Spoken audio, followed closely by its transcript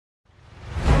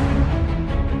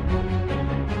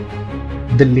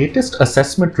The latest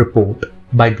assessment report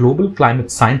by global climate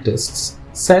scientists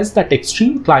says that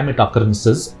extreme climate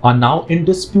occurrences are now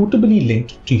indisputably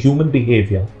linked to human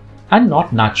behavior and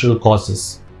not natural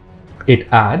causes. It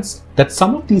adds that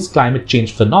some of these climate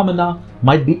change phenomena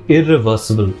might be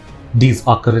irreversible. These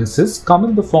occurrences come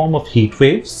in the form of heat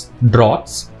waves,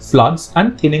 droughts, floods,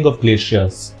 and thinning of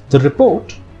glaciers. The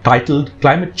report, titled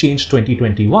Climate Change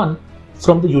 2021,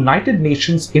 from the United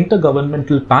Nations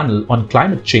Intergovernmental Panel on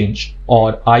Climate Change,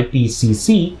 or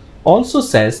IPCC, also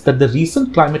says that the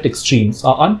recent climate extremes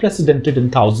are unprecedented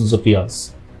in thousands of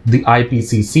years. The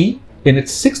IPCC, in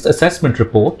its sixth assessment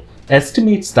report,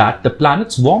 estimates that the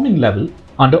planet's warming level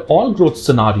under all growth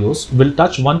scenarios will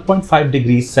touch 1.5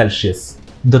 degrees Celsius.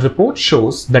 The report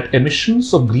shows that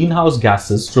emissions of greenhouse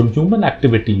gases from human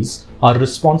activities are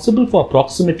responsible for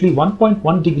approximately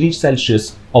 1.1 degrees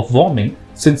Celsius of warming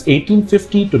since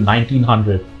 1850 to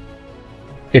 1900.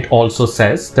 It also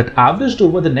says that averaged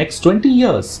over the next 20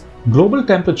 years, global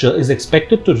temperature is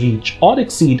expected to reach or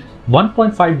exceed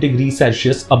 1.5 degrees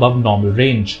Celsius above normal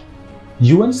range.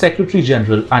 UN Secretary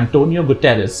General Antonio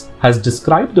Guterres has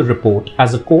described the report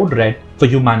as a code red for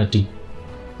humanity.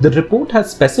 The report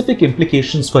has specific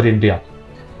implications for India.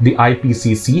 The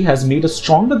IPCC has made a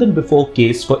stronger than before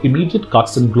case for immediate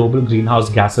cuts in global greenhouse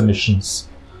gas emissions.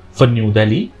 For New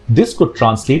Delhi, this could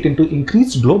translate into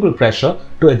increased global pressure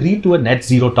to agree to a net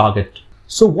zero target.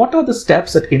 So what are the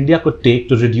steps that India could take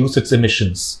to reduce its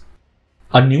emissions?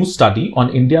 A new study on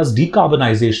India's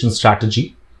decarbonization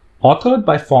strategy, authored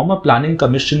by former Planning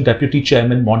Commission Deputy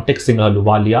Chairman Montek Singh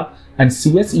Ahluwalia and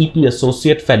CSEP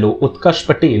Associate Fellow Utkarsh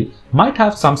Patel, might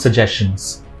have some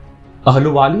suggestions.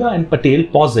 Ahluwalia and Patel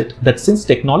posit that since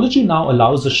technology now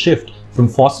allows a shift from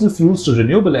fossil fuels to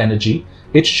renewable energy,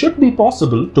 it should be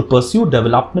possible to pursue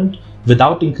development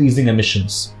without increasing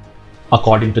emissions.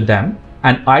 According to them,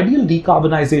 an ideal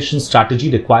decarbonization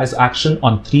strategy requires action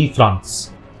on three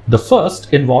fronts. The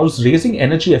first involves raising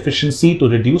energy efficiency to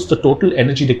reduce the total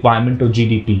energy requirement of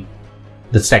GDP.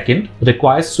 The second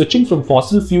requires switching from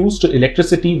fossil fuels to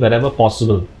electricity wherever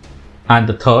possible. And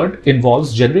the third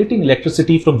involves generating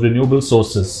electricity from renewable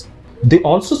sources. They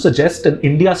also suggest an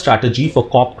India strategy for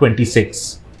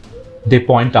COP26. They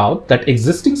point out that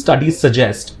existing studies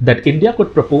suggest that India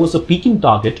could propose a peaking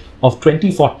target of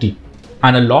 2040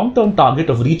 and a long-term target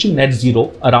of reaching net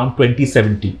zero around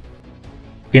 2070.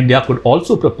 India could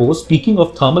also propose peaking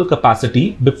of thermal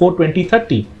capacity before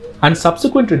 2030 and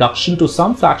subsequent reduction to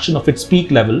some fraction of its peak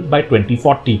level by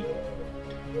 2040.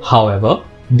 However,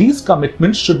 these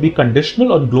commitments should be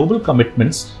conditional on global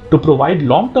commitments to provide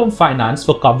long-term finance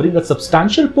for covering a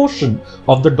substantial portion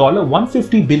of the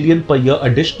 $150 billion per year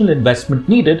additional investment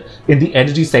needed in the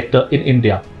energy sector in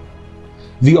India.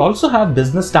 We also have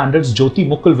Business Standards Jyoti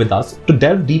Mukul with us to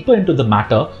delve deeper into the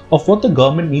matter of what the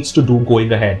government needs to do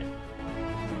going ahead.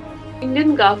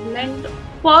 Indian government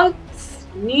first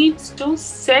needs to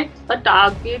set a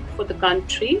target for the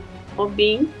country of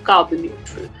being carbon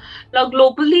neutral. Now,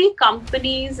 globally,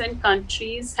 companies and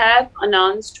countries have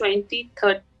announced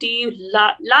 2030,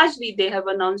 largely they have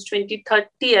announced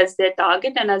 2030 as their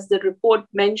target. And as the report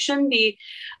mentioned,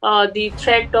 the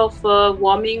threat of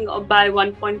warming by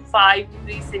 1.5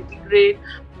 degrees centigrade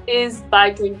is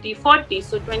by 2040.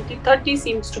 So 2030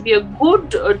 seems to be a good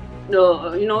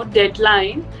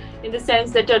deadline, in the sense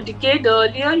that a decade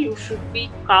earlier you should be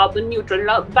carbon neutral.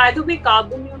 Now, by the way,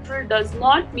 carbon neutral does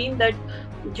not mean that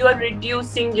you are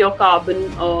reducing your carbon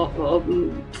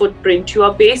footprint. You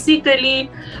are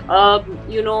basically,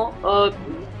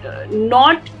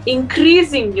 not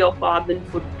increasing your carbon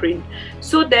footprint.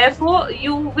 So therefore,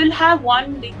 you will have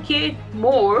 1 decade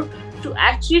more to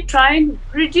actually try and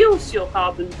reduce your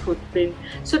carbon footprint.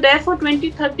 So therefore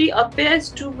 2030 appears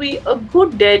to be a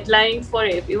good deadline for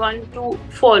everyone to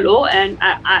follow, and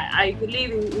I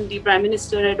believe the Prime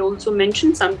Minister had also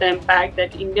mentioned some time back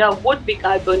that India would be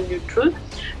carbon neutral,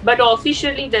 but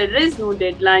officially there is no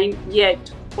deadline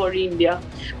yet for India,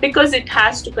 because it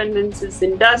has to convince its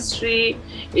industry,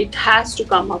 it has to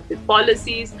come up with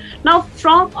policies. Now,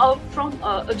 from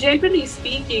generally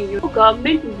speaking,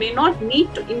 government may not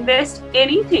need to invest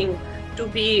anything to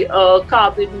be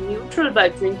carbon neutral by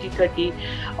 2030.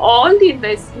 All the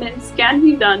investments can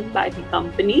be done by the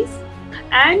companies,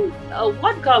 and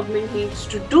what government needs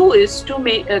to do is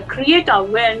to create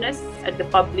awareness at the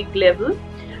public level,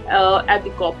 at the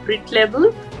corporate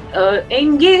level,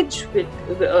 engage with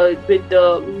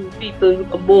the people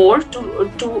more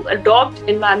to adopt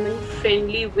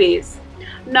environment-friendly ways.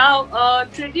 Now,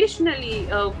 traditionally,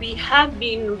 we have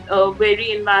been a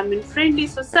very environment-friendly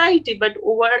society, but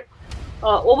over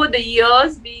over the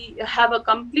years, we have a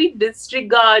complete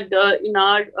disregard in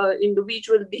our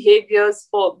individual behaviors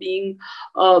for being,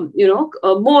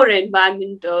 more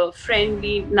environment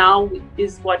friendly. Now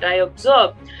is what I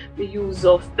observe. The use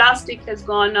of plastic has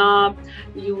gone up,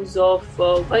 use of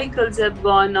vehicles have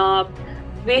gone up,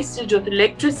 wastage of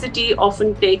electricity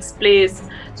often takes place.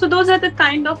 So those are the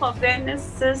kind of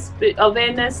awareness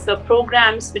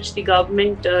programs which the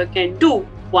government can do.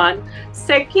 One.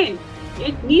 Second,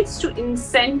 it needs to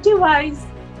incentivize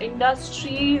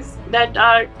industries that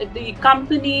are the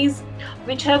companies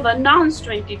which have announced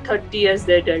 2030 as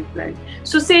their deadline.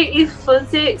 So if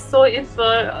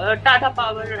Tata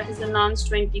Power has announced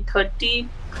 2030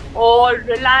 or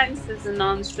Reliance has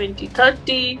announced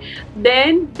 2030,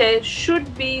 then there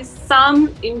should be some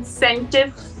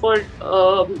incentive for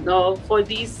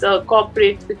these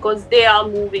corporates, because they are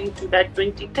moving to that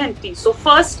 2030. So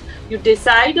first you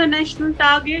decide a national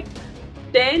target,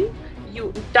 then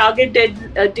you target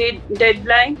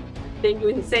deadline, then you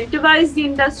incentivize the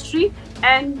industry,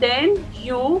 and then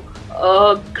you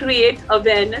create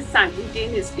awareness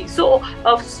simultaneously. So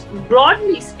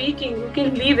broadly speaking, you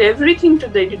can leave everything to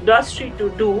the industry to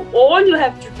do. All you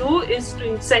have to do is to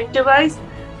incentivize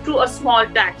through a small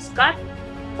tax cut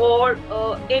or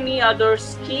any other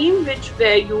scheme which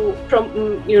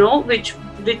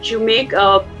you make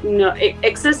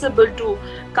accessible to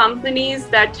companies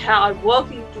that are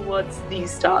working towards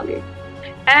these targets.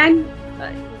 And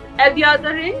at the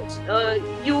other end,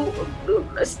 you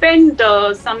spend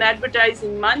some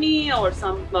advertising money or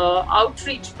some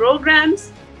outreach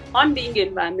programs on being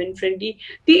environment friendly.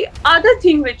 The other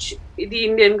thing which the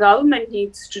Indian government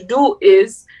needs to do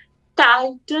is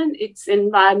tighten its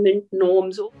environment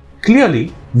norms.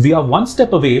 Clearly, we are one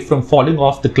step away from falling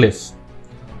off the cliff.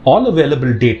 All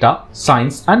available data,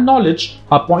 science, and knowledge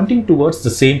are pointing towards the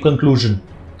same conclusion.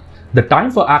 The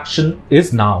time for action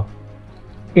is now.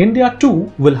 India too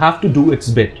will have to do its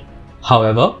bit.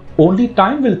 However, only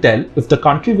time will tell if the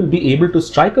country will be able to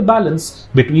strike a balance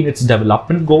between its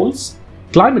development goals,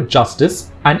 climate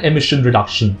justice, and emission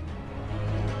reduction.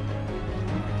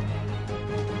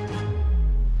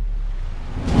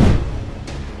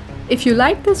 If you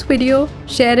like this video,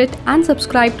 share it and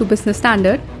subscribe to Business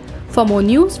Standard. For more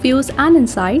news, views and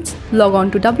insights, log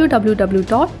on to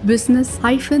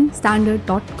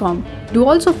www.business-standard.com. Do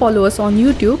also follow us on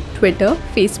YouTube, Twitter,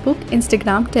 Facebook,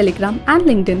 Instagram, Telegram and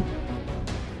LinkedIn.